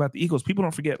other thing about the Eagles: people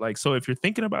don't forget. Like, so if you're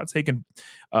thinking about taking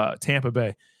Tampa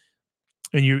Bay,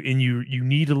 and you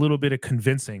need a little bit of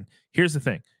convincing. Here's the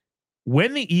thing: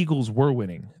 when the Eagles were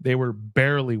winning, they were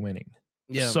barely winning.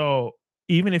 Yeah. So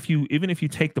even if you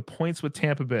take the points with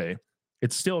Tampa Bay,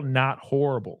 it's still not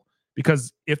horrible,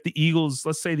 because if the Eagles,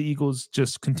 let's say the Eagles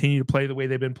just continue to play the way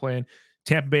they've been playing.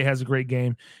 Tampa Bay has a great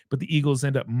game, but the Eagles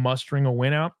end up mustering a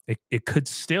win out. It could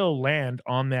still land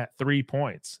on that 3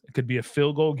 points. It could be a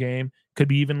field goal game. Could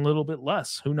be even a little bit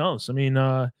less. Who knows? I mean,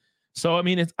 I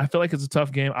feel like it's a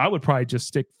tough game. I would probably just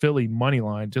stick Philly money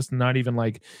line, just not even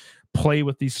like play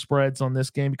with these spreads on this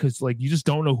game because like you just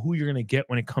don't know who you're going to get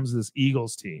when it comes to this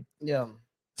Eagles team. Yeah.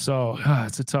 So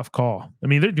it's a tough call. I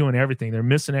mean, they're doing everything. They're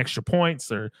missing extra points.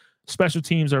 Their special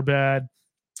teams are bad.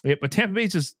 Yeah, but Tampa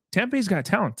Bay's got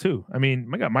talent too. I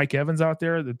mean, I got Mike Evans out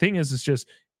there. The thing is, it's just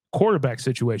quarterback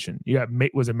situation. You got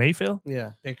was it Mayfield?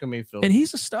 Yeah, Baker Mayfield, and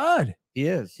he's a stud. He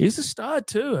is. He's a stud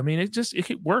too. I mean, it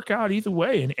could work out either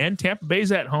way. And Tampa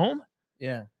Bay's at home.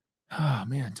 Yeah. Oh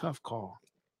man, tough call.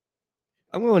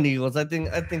 I'm going Eagles. I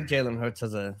think Jalen Hurts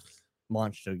has a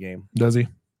monster game. Does he?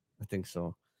 I think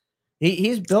so.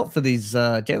 He's built for these.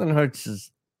 Jalen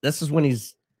Hurts this is when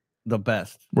he's the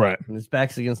best, right? And his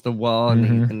back's against the wall,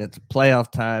 and it's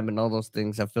playoff time and all those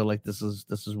things. I feel like this is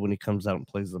when he comes out and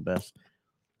plays the best.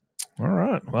 All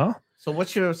right. Well, so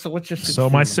what's your my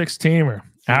 6-teamer?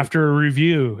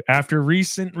 After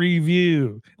recent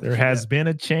review, there has been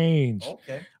a change.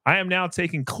 Okay. I am now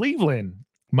taking Cleveland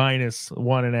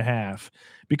 -1.5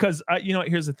 because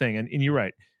here's the thing, and you're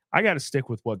right. I got to stick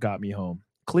with what got me home.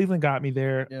 Cleveland got me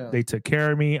there. Yeah. They took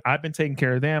care of me. I've been taking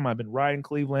care of them. I've been riding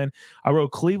Cleveland. I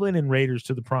rode Cleveland and Raiders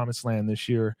to the promised land this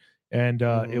year, and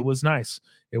it was nice.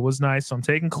 It was nice. So I'm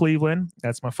taking Cleveland.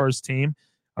 That's my first team.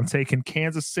 I'm taking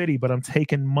Kansas City, but I'm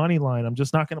taking money line. I'm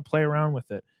just not going to play around with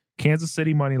it. Kansas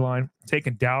City money line.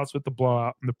 Taking Dallas with the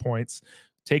blowout and the points.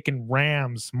 Taking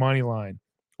Rams money line.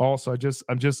 Also, I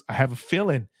have a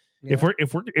feeling if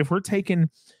we're taking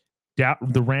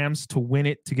the Rams to win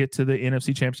it to get to the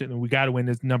NFC Championship, and we got to win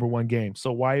this number one game.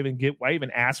 So why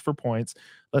even ask for points?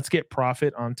 Let's get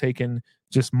profit on taking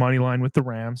just money line with the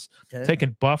Rams. Okay.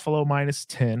 Taking Buffalo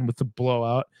 -10 with the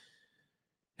blowout.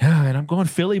 And I'm going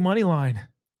Philly money line.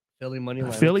 Philly money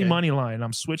line. Philly money line.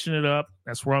 I'm switching it up.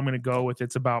 That's where I'm going to go with.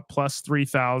 It's about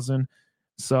 +3,000.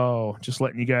 So just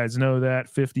letting you guys know that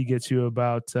 50 gets you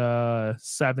about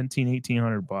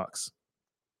 $1,800.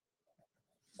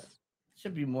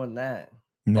 Should be more than that.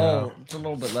 No. Oh, it's a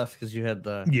little bit less because you had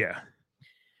the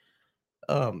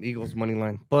Eagles money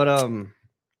line. But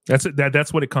that's it.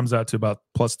 That's what it comes out to, about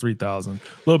 +3,000. A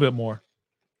little bit more.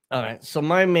 All right. So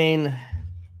my main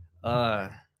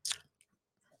let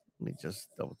me just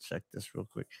double check this real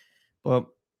quick.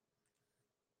 Well,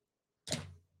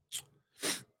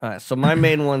 all right. So my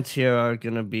main ones here are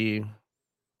gonna be.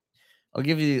 I'll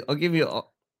give you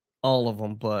all of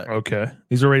them, but okay.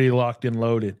 He's already locked and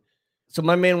loaded. So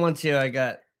my main ones here, I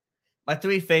got my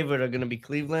 3 favorite are gonna be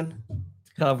Cleveland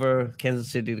to cover,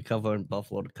 Kansas City to cover, and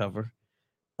Buffalo to cover.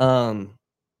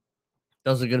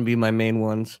 Those are gonna be my main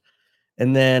ones,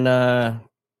 and then and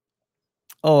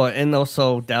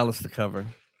also Dallas to cover.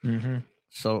 Mm-hmm.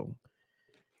 So,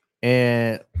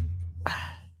 and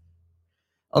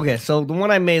okay, so the one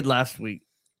I made last week,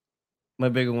 my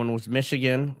bigger one was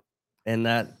Michigan, and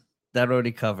that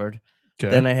already covered. Okay.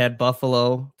 Then I had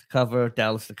Buffalo to cover,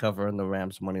 Dallas to cover, and the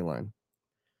Rams money line.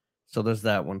 So there's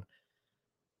that one.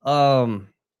 But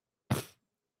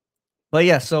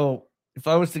yeah, so if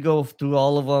I was to go through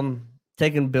all of them,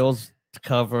 taking Bills to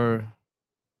cover,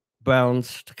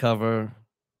 Browns to cover,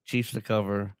 Chiefs to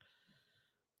cover.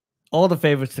 All the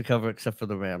favorites to cover except for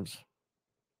the Rams.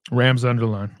 Rams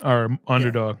underdog.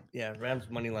 Yeah, Rams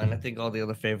money line. I think all the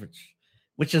other favorites,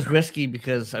 which is risky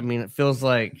because I mean it feels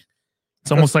like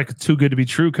it's almost like a too good to be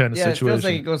true kind of situation. It feels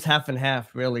like it goes half and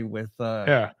half really with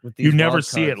with these you never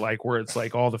see it like where it's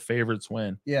like all the favorites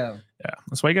win. Yeah.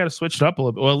 That's why you got to switch it up a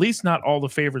little bit. Well, at least not all the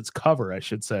favorites cover, I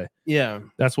should say. Yeah.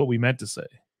 That's what we meant to say.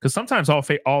 Because sometimes all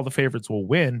the favorites will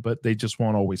win, but they just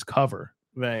won't always cover.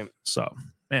 Right. So,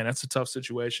 man, that's a tough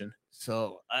situation.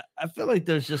 So I feel like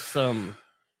there's just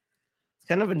it's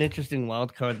kind of an interesting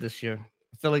wild card this year.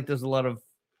 I feel like there's a lot of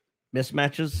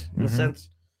mismatches in a sense.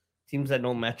 Teams that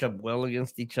don't match up well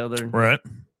against each other. Right.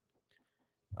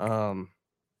 It's gonna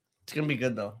be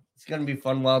good though. It's gonna be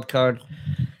fun wild card.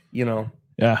 Yeah.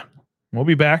 We'll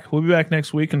be back. We'll be back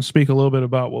next week and speak a little bit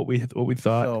about what we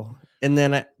thought. So, and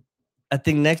then I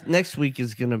think next week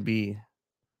is gonna be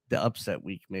the upset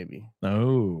week, maybe.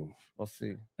 Oh. We'll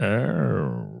see.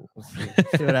 Oh. We'll see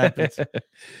what happens.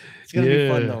 It's gonna be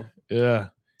fun though. Yeah.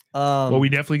 Well, we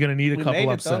definitely gonna need a couple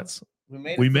upsets.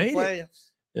 We made it.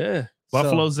 Yeah.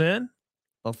 Buffalo's in.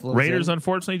 Raiders, in.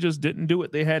 unfortunately, just didn't do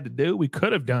what they had to do. We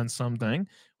could have done something.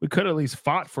 We could have at least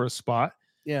fought for a spot.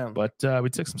 Yeah. But we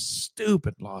took some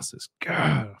stupid losses.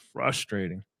 God,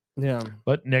 frustrating. Yeah.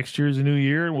 But next year's a new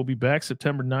year, and we'll be back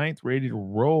September 9th, ready to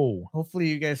roll. Hopefully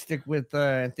you guys stick with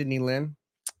Anthony Lynn.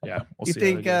 Yeah. You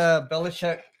think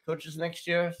Belichick coaches next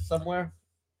year somewhere?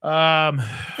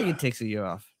 I think he takes a year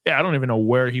off. Yeah, I don't even know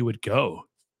where he would go.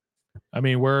 I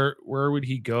mean, where would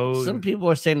he go? Some people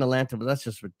are saying Atlanta, but that's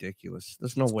just ridiculous.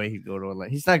 There's no way he'd go to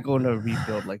Atlanta. He's not going to a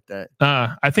rebuild like that.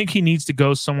 I think he needs to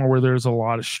go somewhere where there's a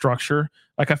lot of structure.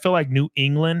 Like I feel like New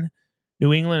England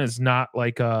is not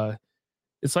like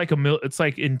it's like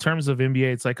in terms of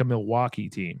NBA, it's like a Milwaukee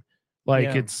team.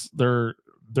 Like it's they're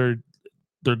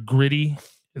gritty,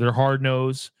 they're hard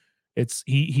nosed. It's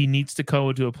he needs to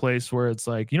go to a place where it's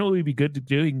like, you know what would be good to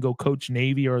do? He can go coach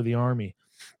Navy or the Army.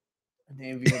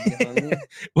 Navy or the Army.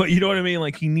 Well, you know what I mean?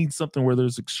 Like he needs something where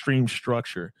there's extreme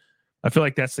structure. I feel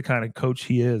like that's the kind of coach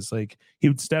he is. Like he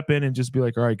would step in and just be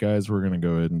like, all right, guys, we're going to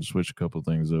go ahead and switch a couple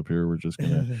things up here. We're just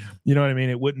going to, you know what I mean?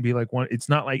 It wouldn't be like one. It's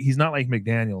not like, he's not like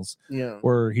McDaniels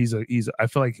where I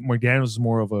feel like McDaniels is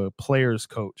more of a player's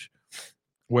coach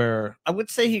where I would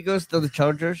say he goes to the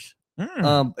Chargers,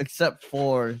 except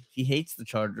for he hates the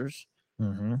Chargers.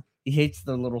 Mm-hmm. He hates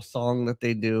the little song that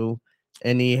they do.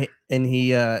 And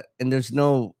there's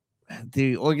no,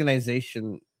 the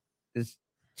organization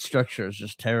structure is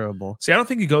just terrible. See, I don't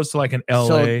think he goes to like an LA.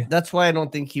 So that's why I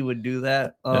don't think he would do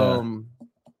that.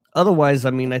 Otherwise, I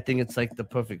mean, I think it's like the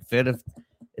perfect fit if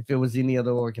it was any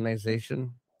other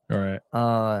organization. All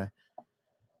right.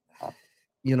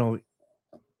 You know,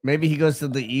 maybe he goes to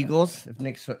the Eagles if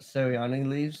Nick Sirianni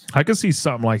leaves. I could see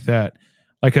something like that.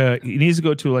 Like he needs to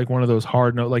go to like one of those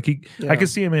hard note. Like I could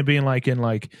see him being like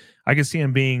I could see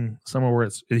him being somewhere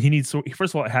where he needs. So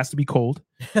first of all, it has to be cold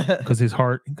because he's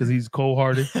cold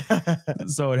hearted.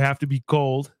 So it'd have to be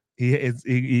cold.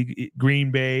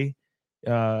 Green Bay,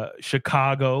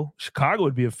 Chicago. Chicago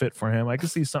would be a fit for him. I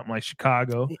could see something like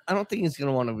Chicago. I don't think he's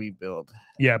gonna want to rebuild.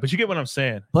 Yeah, but you get what I'm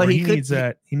saying. But he needs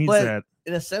that. He needs that.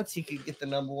 In a sense, he could get the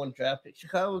number 1 draft pick.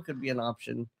 Chicago could be an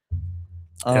option.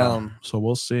 So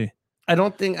we'll see. I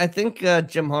think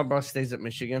Jim Harbaugh stays at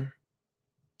Michigan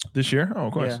this year. Oh,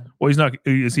 of course. Yeah. Well, he's not.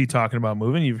 Is he talking about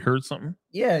moving? You've heard something?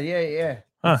 Yeah.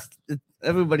 Huh.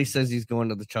 Everybody says he's going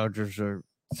to the Chargers or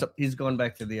he's going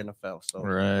back to the NFL. So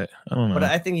right. I don't know. But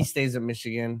I think he stays at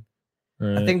Michigan.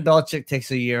 Right. I think Belichick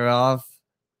takes a year off.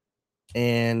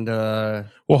 And well,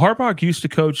 Harbaugh used to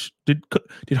coach. Did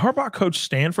Harbaugh coach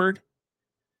Stanford?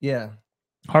 Yeah.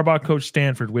 Harbaugh coached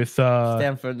Stanford with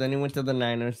Stanford. Then he went to the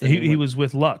Niners. He was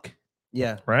with Luck.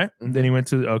 Yeah. Right? Mm-hmm. Then he went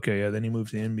to then he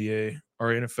moved to NBA or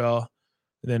NFL,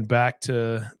 then back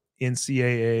to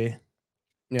NCAA.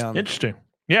 Yeah. Interesting.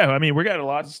 Yeah, I mean, we got a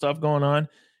lot of stuff going on.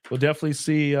 We'll definitely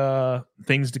see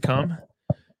things to come.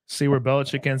 See where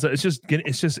Belichick ends up.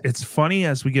 It's funny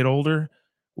as we get older.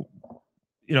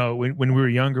 You know, when we were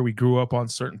younger, we grew up on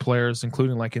certain players,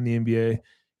 including like in the NBA.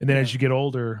 And then as you get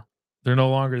older, they're no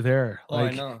longer there. Oh,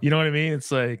 like, I know. You know what I mean?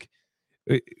 It's like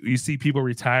you see people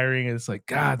retiring, and it's like,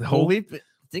 God, the whole.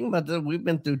 Think about that. We've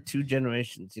been through 2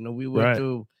 generations. You know, we went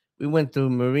through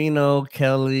Marino,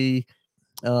 Kelly,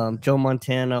 Joe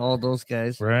Montana, all those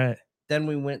guys. Right. Then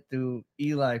we went through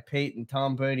Eli, Peyton,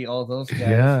 Tom Brady, all those guys.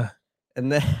 Yeah. And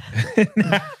then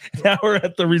now we're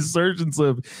at the resurgence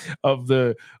of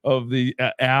the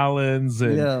Allens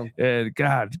and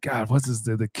God, what's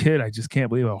the kid? I just can't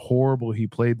believe how horrible he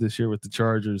played this year with the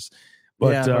Chargers.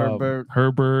 But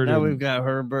Herbert. Now we've got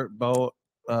Herbert, Burrow.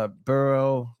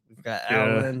 We've got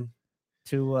Allen.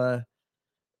 Who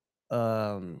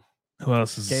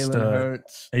else is Jalen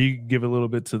Hurts? You can give a little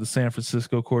bit to the San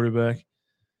Francisco quarterback.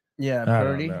 Yeah,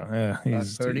 Purdy. Yeah,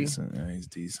 he's decent. Yeah, he's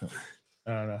decent.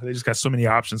 I don't know. They just got so many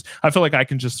options. I feel like I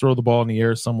can just throw the ball in the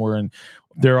air somewhere and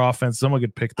their offense, someone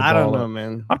could pick the ball. I don't know, up.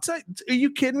 man. I'm telling you, are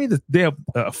you kidding me? They have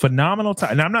a phenomenal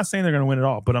tight. And I'm not saying they're going to win it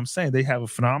all, but I'm saying they have a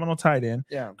phenomenal tight end.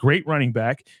 Yeah. Great running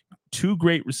back, 2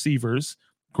 great receivers,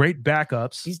 great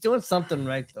backups. He's doing something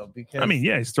right though, because I mean,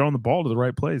 yeah, he's throwing the ball to the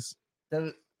right place.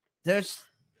 There's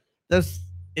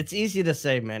it's easy to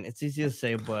say, man. It's easy to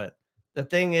say, but the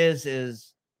thing is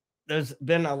there's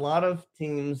been a lot of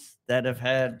teams that have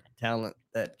had talent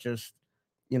that just,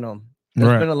 you know,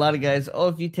 there's been a lot of guys. Oh,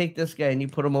 if you take this guy and you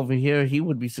put him over here, he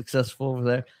would be successful over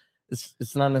there.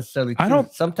 It's not necessarily true.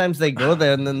 Sometimes they go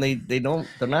there and then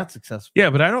they're not successful. Yeah,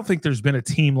 but I don't think there's been a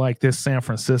team like this San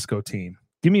Francisco team.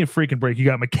 Give me a freaking break. You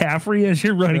got McCaffrey as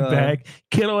your running back,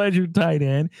 Kittle as your tight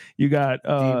end. You got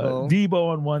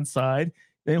Debo on one side.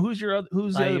 And who's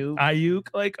Ayuk?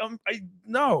 Like,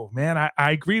 no, man.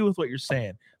 I agree with what you're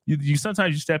saying. You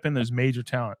sometimes you step in, there's major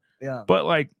talent. Yeah. But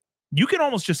like you can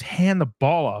almost just hand the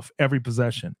ball off every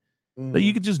possession. Like,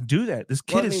 you could just do that. This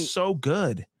kid is so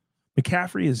good.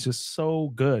 McCaffrey is just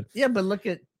so good. Yeah, but look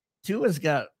at Tua's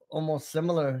got almost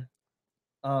similar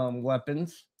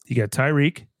weapons. You got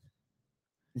Tyreek.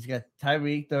 He's got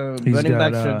Tyreek. The running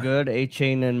backs are good.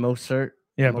 A-Chain and Mostert.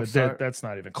 Yeah, but that's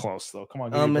not even close though. Come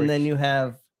on. And then you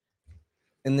have,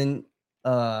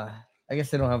 I I guess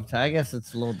they don't have time. I guess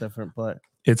it's a little different, but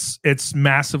It's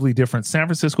massively different. San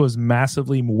Francisco is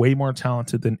massively way more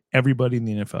talented than everybody in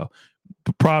the NFL.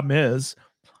 The problem is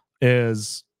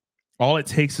all it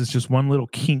takes is just one little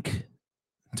kink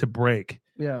to break.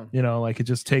 yeah. Like it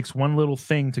just takes one little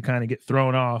thing to kind of get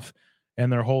thrown off,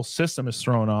 and their whole system is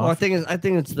thrown off. Well, I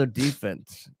think it's their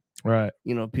defense. Right.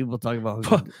 People talk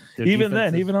about even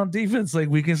then, even on defense, like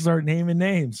we can start naming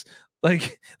names.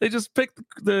 Like they just picked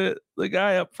the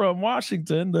guy up from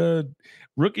Washington, the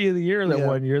rookie of the year that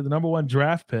 1 year, the number 1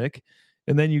 draft pick.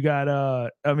 And then you got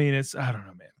I mean, I don't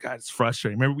know, man. God, it's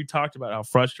frustrating. Remember we talked about how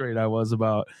frustrated I was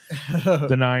about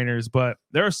the Niners, but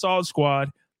they're a solid squad.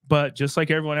 But just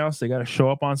like everyone else, they got to show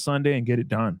up on Sunday and get it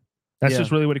done. That's just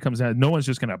really what it comes down to. No one's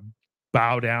just gonna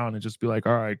bow down and just be like,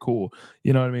 all right, cool.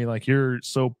 You know what I mean? Like you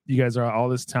guys are all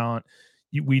this talent.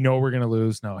 We know we're going to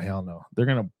lose. No, hell no. They're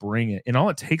going to bring it. And all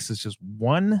it takes is just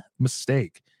one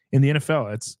mistake in the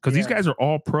NFL. It's because these guys are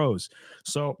all pros.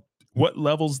 So what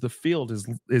levels the field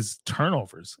is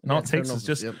turnovers. And all it takes is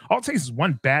just all it takes is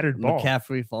one battered ball.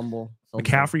 McCaffrey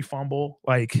fumble.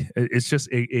 Like it's just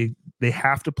they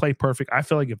have to play perfect. I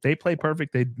feel like if they play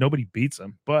perfect, nobody beats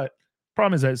them. But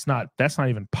problem is that that's not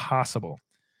even possible.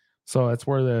 So that's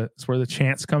where the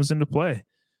chance comes into play.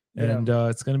 And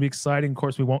it's going to be exciting. Of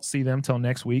course, we won't see them till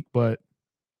next week, but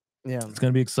it's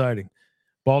going to be exciting.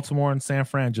 Baltimore and San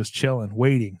Fran just chilling,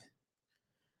 waiting.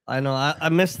 I know. I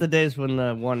miss the days when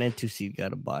the 1 and 2 seed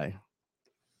got a bye.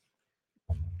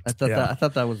 I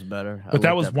thought that was better. But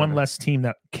that was one less team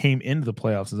that came into the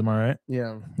playoffs. Am I right?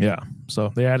 Yeah. Yeah.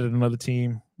 So they added another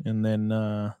team, and then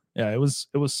it was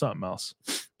something else.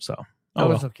 So I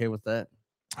was okay with that.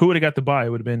 Who would have got the bye? It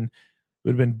would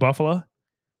have been Buffalo.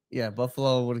 Yeah,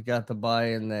 Buffalo would have got the bye,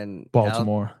 and then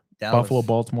Baltimore, Dallas. Buffalo,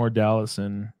 Baltimore, Dallas,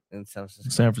 and San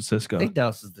Francisco. I think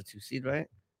Dallas is the 2 seed, right?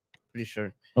 Pretty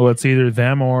sure. Oh, it's either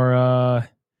them or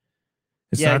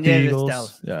it's not the Eagles. It's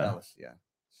Dallas. Yeah, Dallas,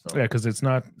 So. Yeah, because it's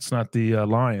not the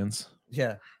Lions.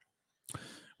 Yeah.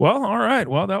 Well, all right.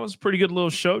 Well, that was a pretty good little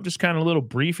show. Just kind of a little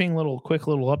briefing, quick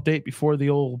little update before the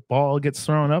old ball gets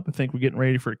thrown up. I think we're getting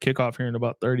ready for a kickoff here in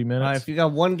about 30 minutes. All right, if you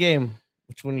got one game,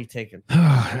 which one are you taking?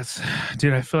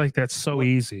 Dude, I feel like that's so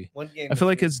easy. One game. I feel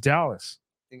like it's Dallas.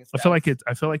 I feel like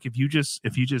if you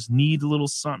just need a little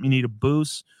something, you need a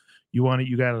boost. You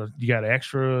got an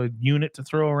extra unit to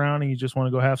throw around, and you just want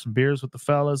to go have some beers with the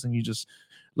fellas, and you just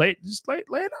lay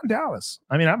it on Dallas.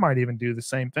 I mean, I might even do the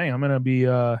same thing. I'm gonna be.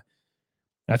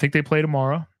 I think they play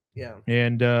tomorrow. Yeah.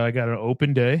 And I got an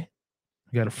open day.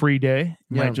 I got a free day.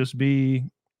 It might just be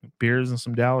beers and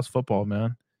some Dallas football,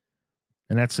 man.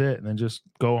 And that's it. And then just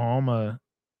go home a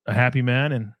happy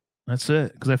man, and that's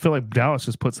it. Because I feel like Dallas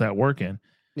just puts that work in.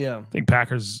 Yeah. I think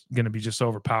Packers going to be just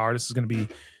overpowered. This is going to be,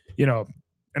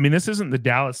 I mean, this isn't the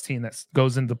Dallas team that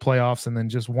goes into the playoffs and then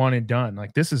just one and done.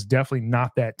 Like, this is definitely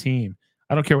not that team.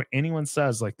 I don't care what anyone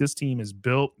says. Like, this team is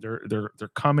built. They're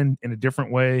coming in a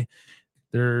different way.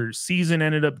 Their season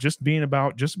ended up just being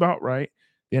just about right.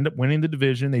 They ended up winning the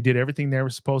division. They did everything they were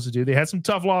supposed to do. They had some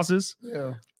tough losses.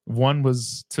 Yeah. One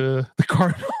was to the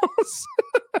Cardinals.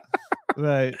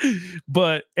 Right.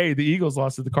 But hey, the Eagles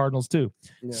lost to the Cardinals too.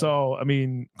 Yeah. So I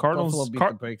mean, Cardinals Buffalo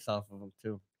beat the brakes off of them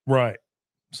too. Right.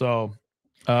 So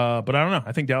but I don't know.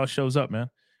 I think Dallas shows up, man.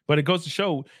 But it goes to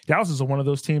show Dallas is one of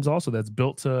those teams also that's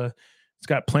built to, it's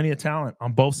got plenty of talent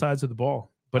on both sides of the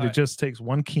ball. But it just takes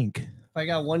one kink. If I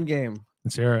got one game,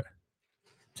 let's hear it.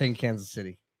 Take Kansas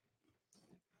City.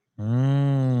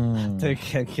 Take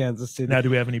Kansas City. Now, do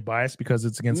we have any bias because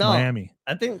it's against Miami?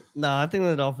 I think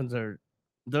the Dolphins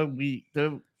they're weak.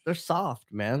 They're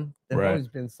soft, man. They've always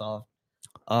been soft.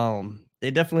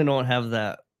 They definitely don't have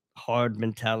that hard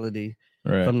mentality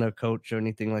from their coach or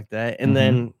anything like that. And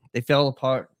then they fell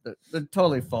apart. They're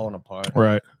totally falling apart.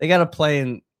 Right. They got to play,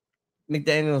 and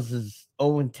McDaniels is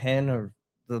 0-10, or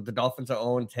the Dolphins are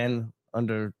 0-10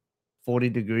 under 40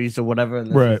 degrees or whatever.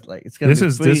 And this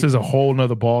is a whole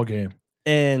nother ball game.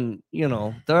 And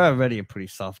they're already a pretty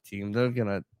soft team. They're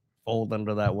gonna fold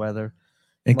under that weather.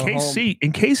 And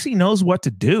KC knows what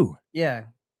to do. Yeah,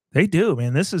 they do,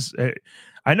 man. This is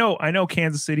I know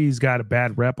Kansas City's got a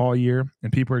bad rep all year,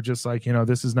 and people are just like,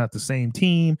 this is not the same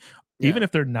team. Yeah. Even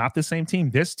if they're not the same team,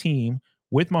 this team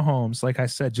with Mahomes, like I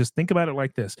said, just think about it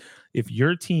like this. If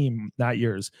your team, not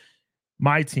yours,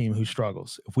 my team who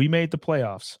struggles, if we made the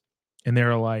playoffs and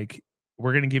they're like,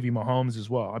 we're going to give you Mahomes as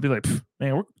well, I'd be like,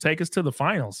 man, take us to the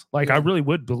finals. Like, I really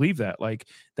would believe that. Like,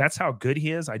 that's how good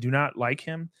he is. I do not like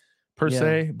him per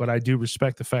se, but I do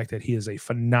respect the fact that he is a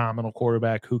phenomenal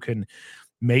quarterback who can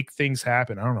make things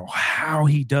happen. I don't know how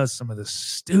he does some of the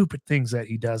stupid things that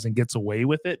he does and gets away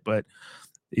with it, but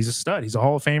He's a stud. He's a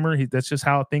Hall of Famer. That's just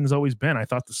how things always been. I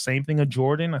thought the same thing of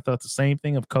Jordan. I thought the same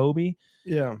thing of Kobe.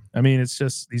 Yeah. I mean, it's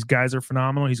just these guys are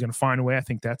phenomenal. He's going to find a way. I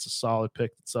think that's a solid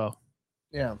pick. So,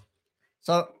 yeah.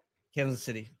 So, Kansas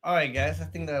City. All right, guys. I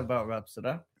think that about wraps it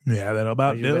up. Yeah, that'll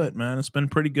about do it, man. It's been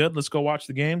pretty good. Let's go watch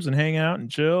the games and hang out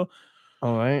and chill.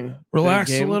 All right.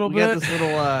 Relax a little bit. We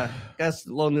got this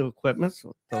little new equipment.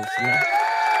 So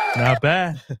not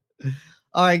bad.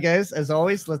 All right, guys. As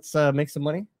always, let's make some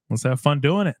money. Let's have fun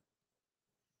doing it.